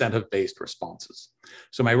situational, incentive-based responses.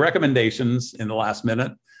 So my recommendations in the last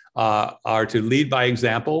minute are to lead by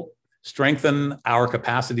example, strengthen our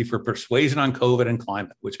capacity for persuasion on COVID and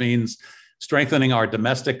climate, which means strengthening our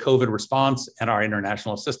domestic COVID response and our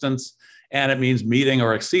international assistance. And it means meeting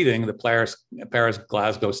or exceeding the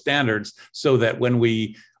Paris-Glasgow standards, so that when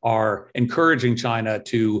we are encouraging China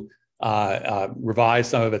to revise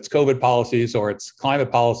some of its COVID policies or its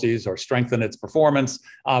climate policies or strengthen its performance,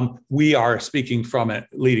 we are speaking from it,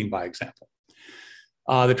 leading by example.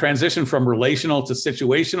 The transition from relational to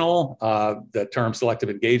situational, the term selective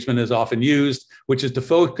engagement is often used, which is to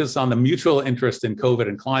focus on the mutual interest in COVID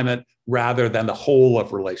and climate rather than the whole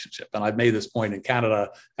of relationship. And I've made this point in Canada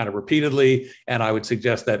kind of repeatedly, and I would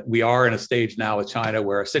suggest that we are in a stage now with China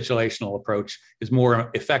where a situational approach is more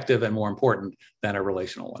effective and more important than a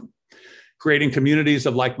relational one. Creating communities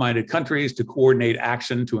of like-minded countries to coordinate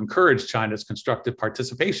action to encourage China's constructive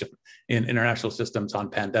participation in international systems on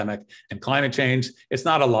pandemic and climate change. It's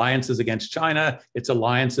not alliances against China, it's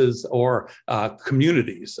alliances or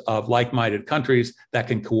communities of like-minded countries that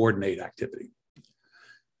can coordinate activity.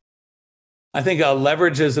 I think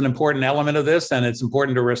leverage is an important element of this, and it's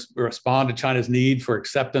important to respond to China's need for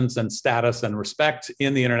acceptance and status and respect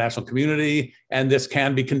in the international community. And this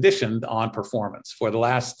can be conditioned on performance. For the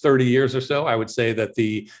last 30 years or so, I would say that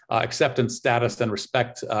the acceptance, status, and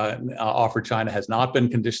respect offered China has not been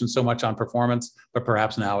conditioned so much on performance, but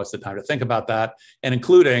perhaps now is the time to think about that, and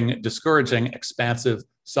including discouraging expansive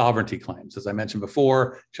sovereignty claims. As I mentioned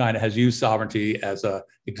before, China has used sovereignty as a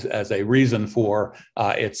reason for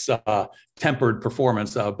its tempered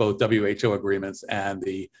performance of both WHO agreements and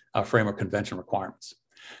the Framework Convention requirements.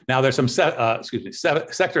 Now, there's some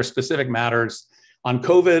sector-specific matters on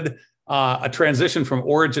COVID. A transition from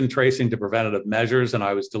origin tracing to preventative measures, and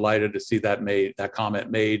I was delighted to see that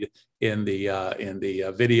comment made in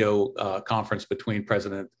the video conference between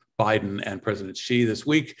President Biden and President Xi this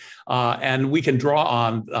week. And we can draw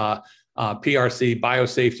on PRC,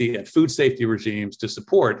 biosafety, and food safety regimes to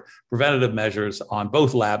support preventative measures on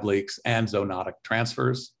both lab leaks and zoonotic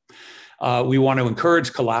transfers. We want to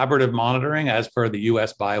encourage collaborative monitoring as per the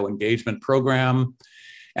US Bioengagement Program.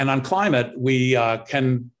 And on climate, we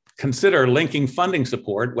can consider linking funding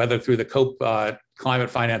support, whether through the COPE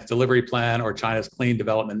Climate Finance Delivery Plan or China's Clean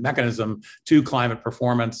Development Mechanism, to climate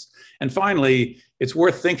performance. And finally, it's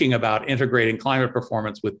worth thinking about integrating climate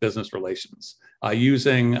performance with business relations,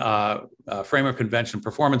 using Framework Convention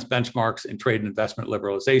performance benchmarks in trade and investment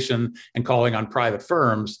liberalization, and calling on private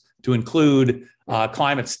firms to include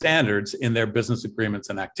climate standards in their business agreements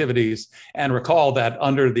and activities. And recall that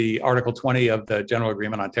under the Article 20 of the General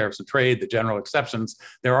Agreement on Tariffs and Trade, the general exceptions,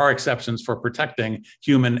 there are exceptions for protecting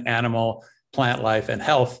human, animal, plant life, and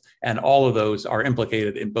health, and all of those are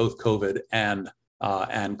implicated in both COVID and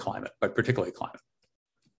climate, but particularly climate.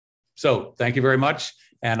 So thank you very much,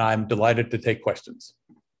 and I'm delighted to take questions.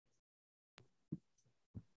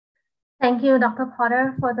 Thank you, Dr.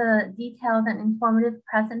 Potter, for the detailed and informative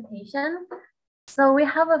presentation. So we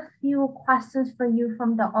have a few questions for you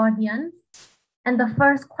from the audience. And the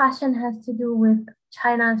first question has to do with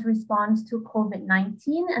China's response to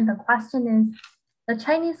COVID-19. And the question is, the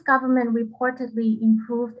Chinese government reportedly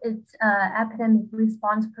improved its epidemic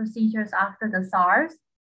response procedures after the SARS.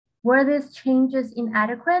 Were these changes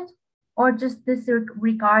inadequate or just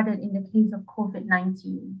disregarded in the case of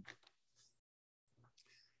COVID-19?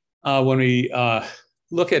 When we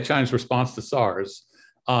look at China's response to SARS,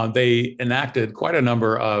 they enacted quite a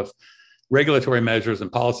number of regulatory measures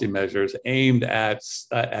and policy measures aimed at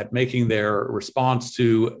making their response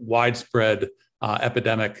to widespread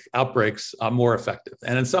epidemic outbreaks more effective.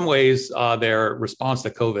 And in some ways, their response to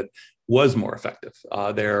COVID was more effective.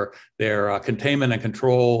 Their containment and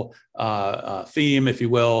control theme, if you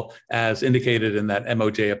will, as indicated in that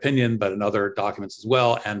MOJ opinion, but in other documents as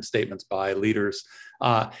well, and statements by leaders,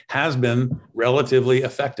 has been relatively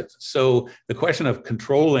effective. So the question of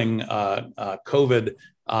controlling COVID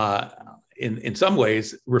in some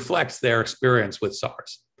ways reflects their experience with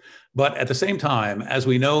SARS. But at the same time, as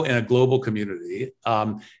we know in a global community,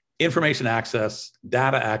 information access,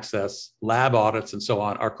 data access, lab audits, and so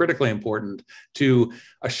on are critically important to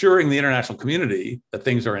assuring the international community that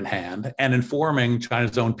things are in hand and informing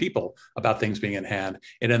China's own people about things being in hand.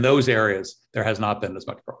 And in those areas, there has not been as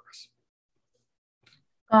much progress.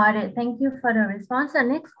 Got it. Thank you for the response. The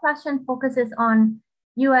next question focuses on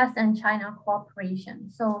US and China cooperation.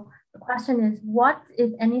 So the question is, what,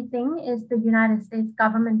 if anything, is the United States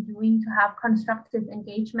government doing to have constructive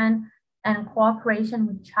engagement and cooperation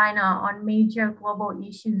with China on major global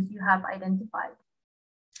issues you have identified?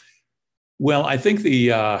 Well, I think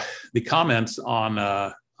the comments on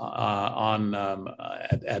at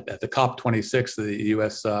the COP26, the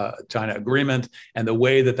US-China agreement, and the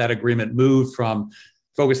way that agreement moved from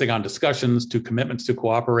focusing on discussions to commitments to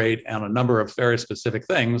cooperate on a number of very specific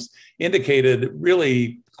things indicated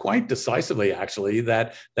really quite decisively, actually,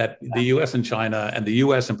 that the US and China, and the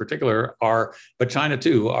US in particular, but China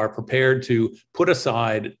too, are prepared to put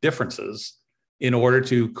aside differences in order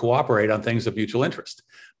to cooperate on things of mutual interest.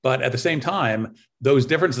 But at the same time, those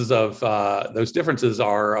differences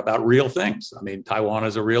are about real things. I mean, Taiwan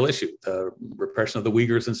is a real issue. The repression of the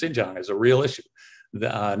Uyghurs in Xinjiang is a real issue.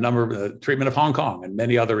 The treatment of Hong Kong and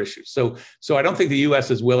many other issues. So I don't think the US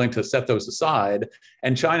is willing to set those aside.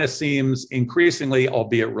 And China seems increasingly,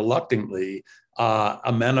 albeit reluctantly,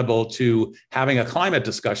 amenable to having a climate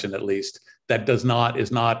discussion, at least, that is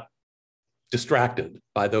not distracted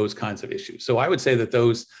by those kinds of issues. So I would say that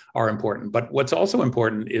those are important. But what's also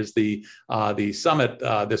important is the summit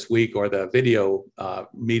this week, or the video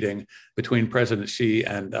meeting between President Xi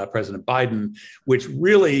and President Biden, which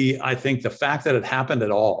really, I think the fact that it happened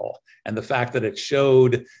at all, and the fact that it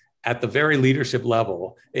showed at the very leadership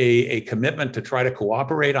level, a commitment to try to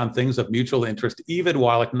cooperate on things of mutual interest, even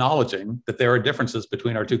while acknowledging that there are differences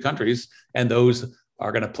between our two countries, and those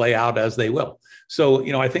are going to play out as they will. So,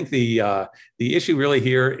 I think the issue really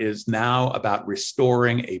here is now about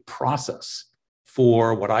restoring a process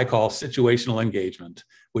for what I call situational engagement,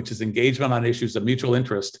 which is engagement on issues of mutual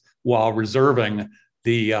interest while reserving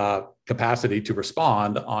the capacity to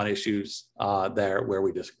respond on issues there where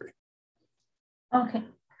we disagree. Okay.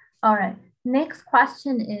 All right. Next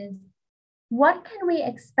question is, what can we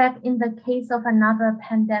expect in the case of another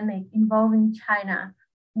pandemic involving China?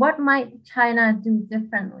 What might China do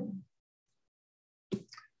differently?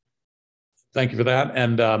 Thank you for that.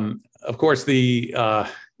 And of course,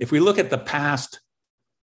 if we look at the past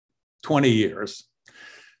 20 years,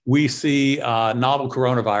 we see novel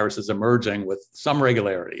coronaviruses emerging with some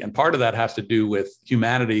regularity. And part of that has to do with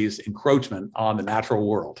humanity's encroachment on the natural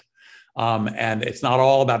world. And it's not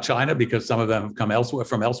all about China, because some of them have come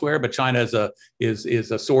from elsewhere, but China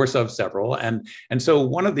is a source of several. And so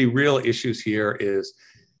one of the real issues here is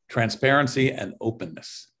transparency and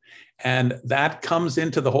openness. And that comes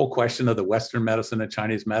into the whole question of the Western medicine and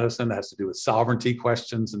Chinese medicine. It has to do with sovereignty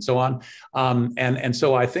questions and so on. And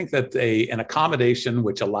so I think that an accommodation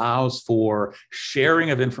which allows for sharing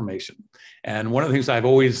of information. And one of the things I've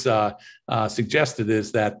always suggested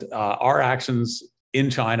is that our actions in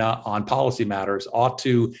China on policy matters ought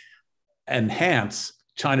to enhance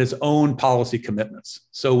China's own policy commitments.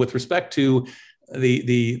 So with respect to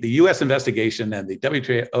the US investigation and the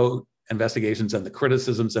WTO investigations and the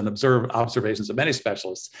criticisms and observations of many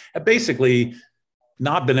specialists have basically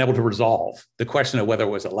not been able to resolve the question of whether it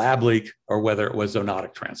was a lab leak or whether it was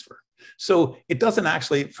zoonotic transfer. So it doesn't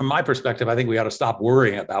actually, from my perspective, I think we ought to stop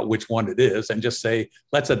worrying about which one it is and just say,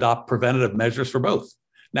 let's adopt preventative measures for both.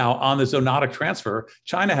 Now, on the zoonotic transfer,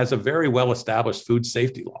 China has a very well-established food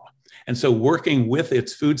safety law. And so working with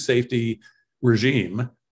its food safety regime,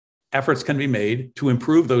 efforts can be made to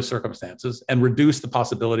improve those circumstances and reduce the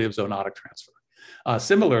possibility of zoonotic transfer.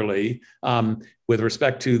 Similarly, with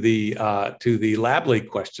respect to the lab leak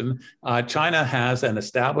question, China has an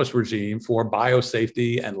established regime for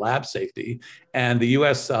biosafety and lab safety, and the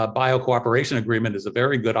U.S. Bio-Cooperation Agreement is a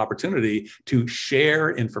very good opportunity to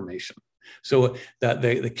share information. So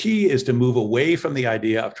the key is to move away from the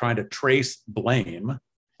idea of trying to trace blame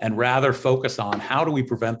and rather focus on how do we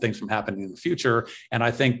prevent things from happening in the future. And I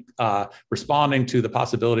think responding to the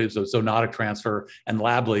possibilities of zoonotic transfer and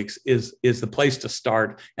lab leaks is the place to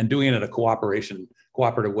start, and doing it in a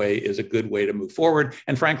cooperative way is a good way to move forward.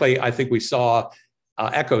 And frankly, I think we saw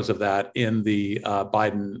echoes of that in the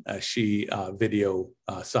Biden-Xi video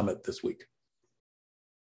summit this week.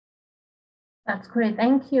 That's great,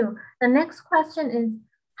 thank you. The next question is,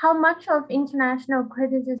 how much of international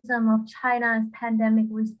criticism of China's pandemic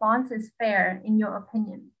response is fair, in your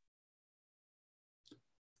opinion?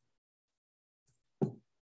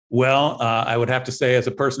 Well, I would have to say, as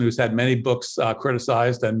a person who's had many books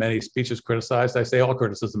criticized and many speeches criticized, I say all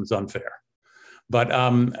criticism is unfair.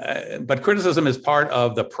 But criticism is part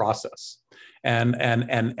of the process.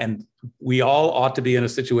 And we all ought to be in a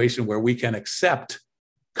situation where we can accept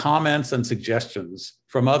comments and suggestions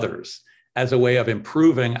from others as a way of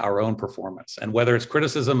improving our own performance. And whether it's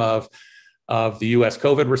criticism of the US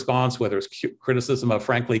COVID response, whether it's criticism of,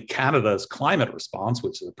 frankly, Canada's climate response,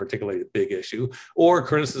 which is a particularly big issue, or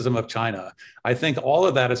criticism of China, I think all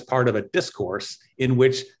of that is part of a discourse in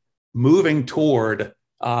which moving toward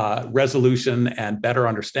resolution and better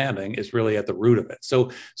understanding is really at the root of it.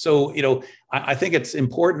 So I think it's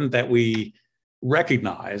important that we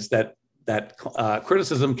recognize that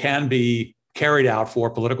criticism can be carried out for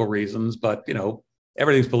political reasons, but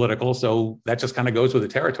everything's political, so that just kind of goes with the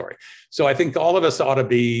territory. So I think all of us ought to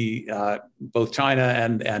be, both China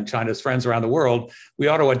and China's friends around the world, we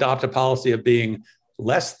ought to adopt a policy of being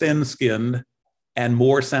less thin-skinned and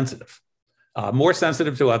more sensitive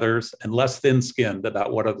to others and less thin-skinned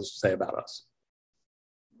about what others say about us.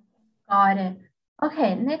 Got it.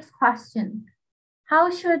 Okay, next question.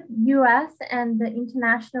 How should US and the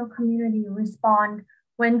international community respond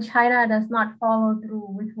when China does not follow through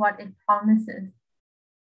with what it promises?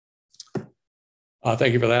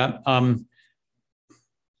 Thank you for that.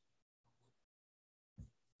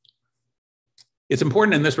 It's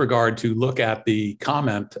important in this regard to look at the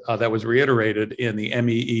comment that was reiterated in the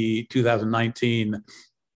MEE 2019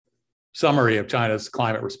 summary of China's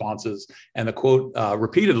climate responses, and the quote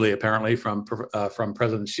repeatedly, apparently, from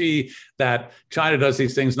President Xi, that China does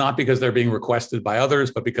these things not because they're being requested by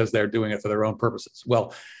others, but because they're doing it for their own purposes.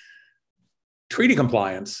 Well, treaty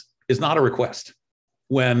compliance is not a request.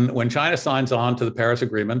 when China signs on to the Paris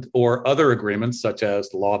Agreement or other agreements such as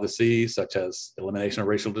the law of the sea, such as elimination of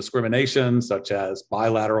racial discrimination, such as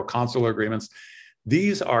bilateral consular agreements,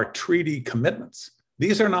 these are treaty commitments.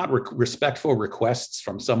 These are not respectful requests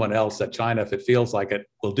from someone else that China, if it feels like it,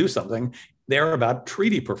 will do something. They're about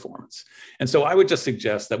treaty performance. And so I would just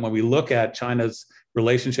suggest that when we look at China's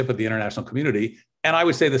relationship with the international community, and I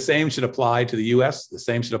would say the same should apply to the US, the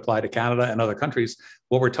same should apply to Canada and other countries,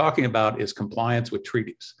 what we're talking about is compliance with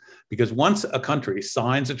treaties. Because once a country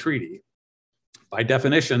signs a treaty, by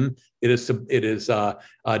definition, it is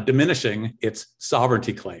diminishing its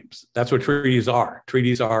sovereignty claims. That's what treaties are.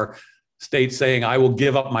 Treaties are states saying, I will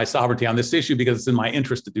give up my sovereignty on this issue because it's in my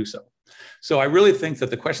interest to do so. So I really think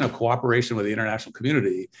that the question of cooperation with the international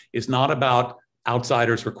community is not about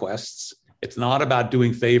outsiders' requests. It's not about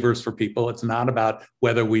doing favors for people. It's not about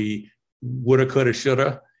whether we woulda, coulda,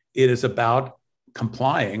 shoulda. It is about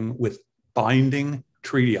complying with binding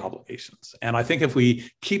treaty obligations. And I think if we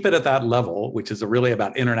keep it at that level, which is really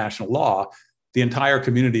about international law, the entire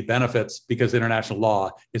community benefits because international law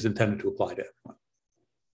is intended to apply to everyone.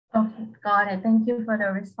 Okay, got it. Thank you for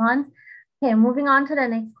the response. Okay, moving on to the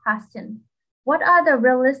next question. What are the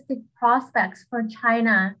realistic prospects for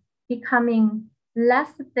China becoming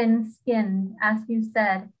less thin-skinned, as you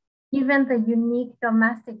said, given the unique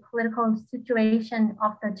domestic political situation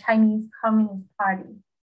of the Chinese Communist Party?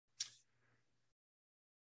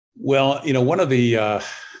 Well, one of the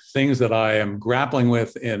things that I am grappling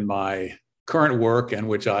with in my current work, and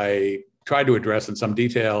which I tried to address in some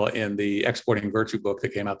detail in the Exporting Virtue book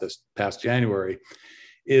that came out this past January,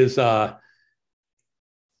 is the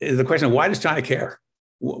question of why does China care?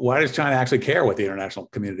 Why does China actually care what the international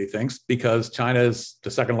community thinks? Because China is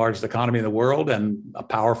the second largest economy in the world and a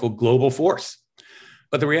powerful global force.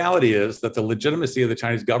 But the reality is that the legitimacy of the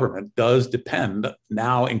Chinese government does depend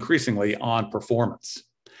now increasingly on performance.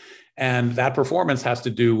 And that performance has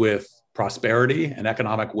to do with prosperity and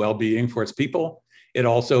economic well-being for its people. It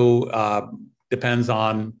also depends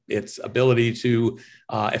on its ability to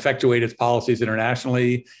effectuate its policies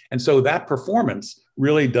internationally. And so that performance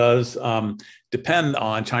really does depend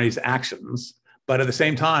on Chinese actions. But at the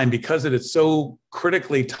same time, because it is so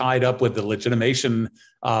critically tied up with the legitimation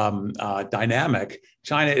dynamic,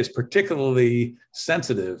 China is particularly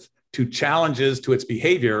sensitive to challenges to its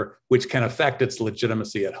behavior, which can affect its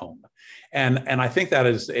legitimacy at home. And I think that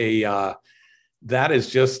is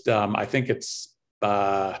just, I think it's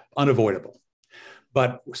unavoidable.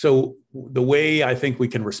 But so the way I think we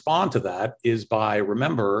can respond to that is by,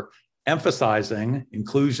 remember, emphasizing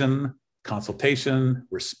inclusion, consultation,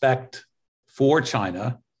 respect for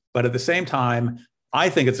China. But at the same time, I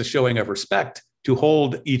think it's a showing of respect to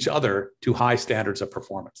hold each other to high standards of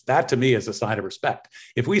performance. That to me is a sign of respect.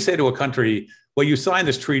 If we say to a country, well, you signed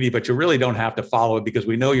this treaty, but you really don't have to follow it because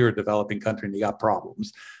we know you're a developing country and you got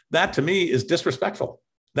problems, that to me is disrespectful.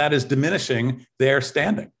 That is diminishing their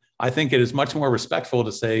standing. I think it is much more respectful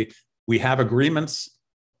to say we have agreements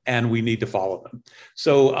and we need to follow them.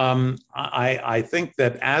 So I think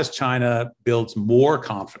that as China builds more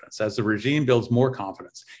confidence, as the regime builds more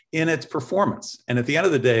confidence in its performance, and at the end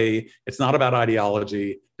of the day, it's not about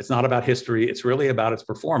ideology, it's not about history, it's really about its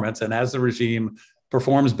performance. And as the regime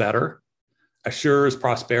performs better, assures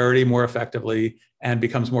prosperity more effectively, and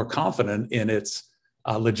becomes more confident in its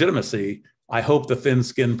legitimacy, I hope the thin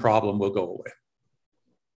skin problem will go away.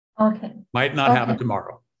 Okay. Might not happen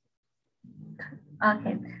tomorrow.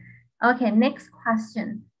 Okay, next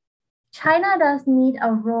question. China does need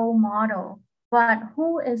a role model, but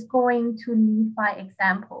who is going to lead by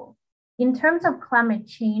example? In terms of climate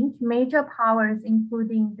change, major powers,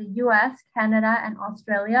 including the US, Canada, and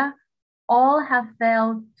Australia, all have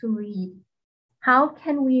failed to lead. How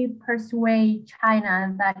can we persuade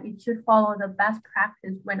China that it should follow the best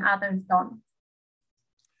practice when others don't?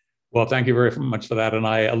 Well, thank you very much for that. And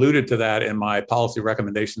I alluded to that in my policy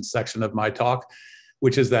recommendations section of my talk,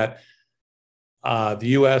 which is that the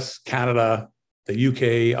US, Canada, the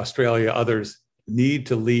UK, Australia, others need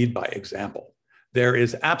to lead by example. There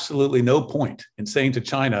is absolutely no point in saying to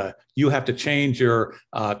China, you have to change your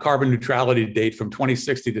carbon neutrality date from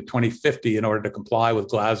 2060 to 2050 in order to comply with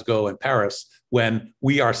Glasgow and Paris, when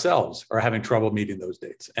we ourselves are having trouble meeting those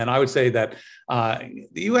dates. And I would say that the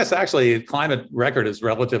US actually climate record is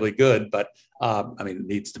relatively good, but I mean, it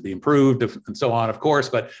needs to be improved and so on, of course,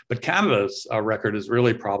 but Canada's record is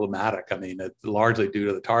really problematic. I mean, it's largely due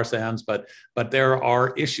to the tar sands, but there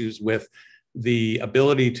are issues with the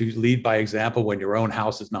ability to lead by example when your own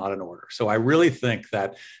house is not in order. So I really think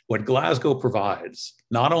that what Glasgow provides,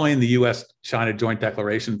 not only in the US-China joint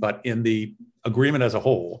declaration, but in the agreement as a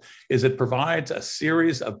whole, is it provides a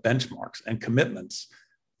series of benchmarks and commitments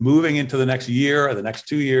moving into the next year or the next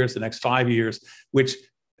 2 years, the next 5 years, which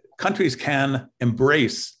countries can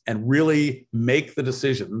embrace and really make the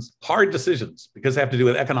decisions, hard decisions, because they have to do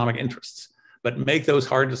with economic interests, but make those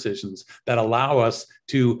hard decisions that allow us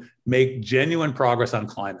to make genuine progress on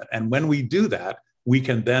climate. And when we do that, we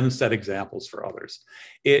can then set examples for others.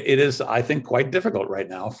 It is, I think, quite difficult right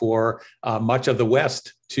now for much of the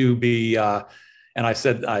West to be, and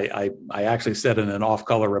I actually said in an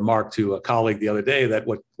off-color remark to a colleague the other day that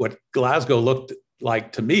what Glasgow looked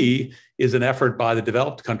like to me is an effort by the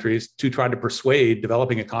developed countries to try to persuade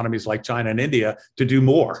developing economies like China and India to do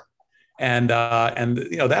more. And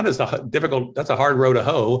that is that's a hard row to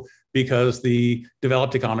hoe, because the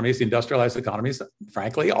developed economies, the industrialized economies,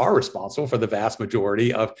 frankly, are responsible for the vast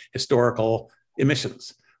majority of historical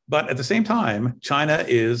emissions. But at the same time, China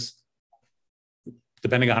is,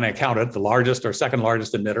 depending on how you count it, the largest or second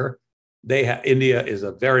largest emitter. India is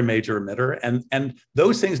a very major emitter, and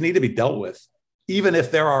those things need to be dealt with, even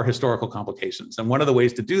if there are historical complications. And one of the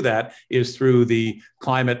ways to do that is through the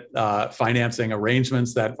climate financing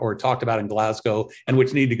arrangements that were talked about in Glasgow, and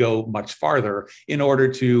which need to go much farther in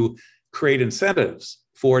order to create incentives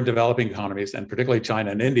for developing economies, and particularly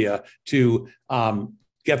China and India, to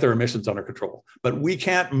get their emissions under control. But we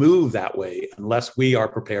can't move that way unless we are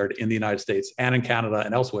prepared in the United States and in Canada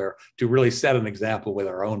and elsewhere to really set an example with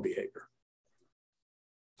our own behavior.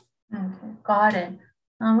 Okay, got it.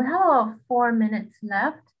 We have about 4 minutes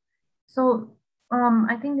left. So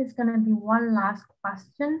I think there's going to be one last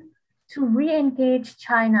question. To re-engage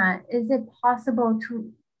China, is it possible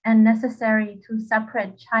and necessary to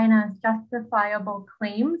separate China's justifiable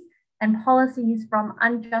claims and policies from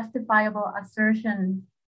unjustifiable assertions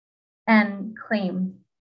and claims?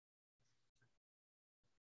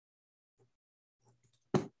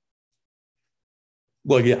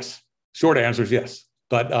 Well, yes. Short answer is yes.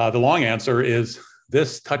 But the long answer is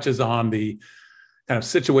this touches on the kind of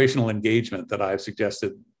situational engagement that I've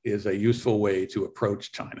suggested is a useful way to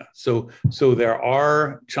approach China. So there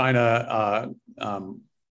are China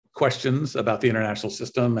questions about the international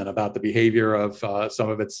system and about the behavior of some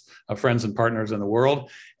of its friends and partners in the world.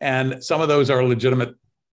 And some of those are legitimate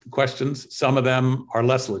questions. Some of them are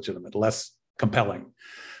less legitimate, less compelling.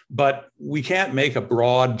 But we can't make a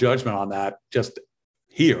broad judgment on that just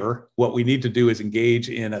here. What we need to do is engage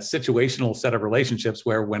in a situational set of relationships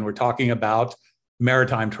where, when we're talking about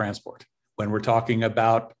maritime transport, when we're talking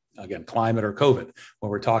about, again, climate or COVID, when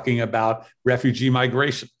we're talking about refugee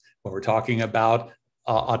migration, when we're talking about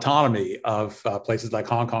autonomy of places like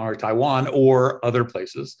Hong Kong or Taiwan or other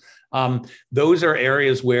places, those are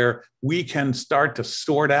areas where we can start to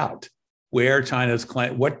sort out where China's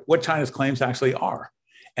what China's claims actually are,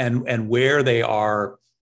 and where they are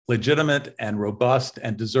legitimate and robust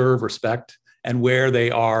and deserve respect, and where they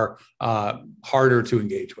are harder to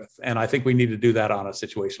engage with. And I think we need to do that on a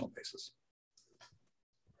situational basis.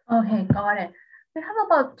 Okay, got it. We have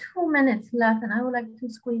about 2 minutes left, and I would like to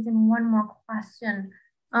squeeze in one more question.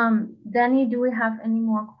 Danny, do we have any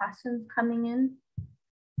more questions coming in?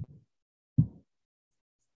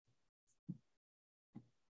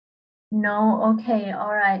 No? Okay,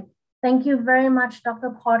 all right. Thank you very much, Dr.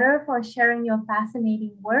 Potter, for sharing your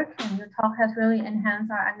fascinating work, and your talk has really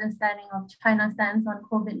enhanced our understanding of China's stance on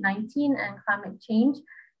COVID-19 and climate change.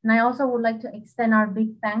 And I also would like to extend our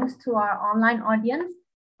big thanks to our online audience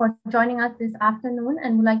for joining us this afternoon,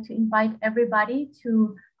 and would like to invite everybody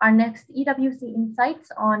to our next EWC Insights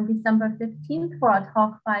on December 15th for a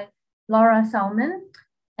talk by Laura Salmon.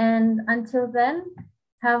 And until then,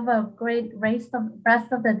 have a great rest of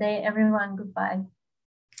the day, everyone. Goodbye.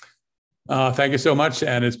 Thank you so much.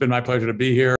 And it's been my pleasure to be here.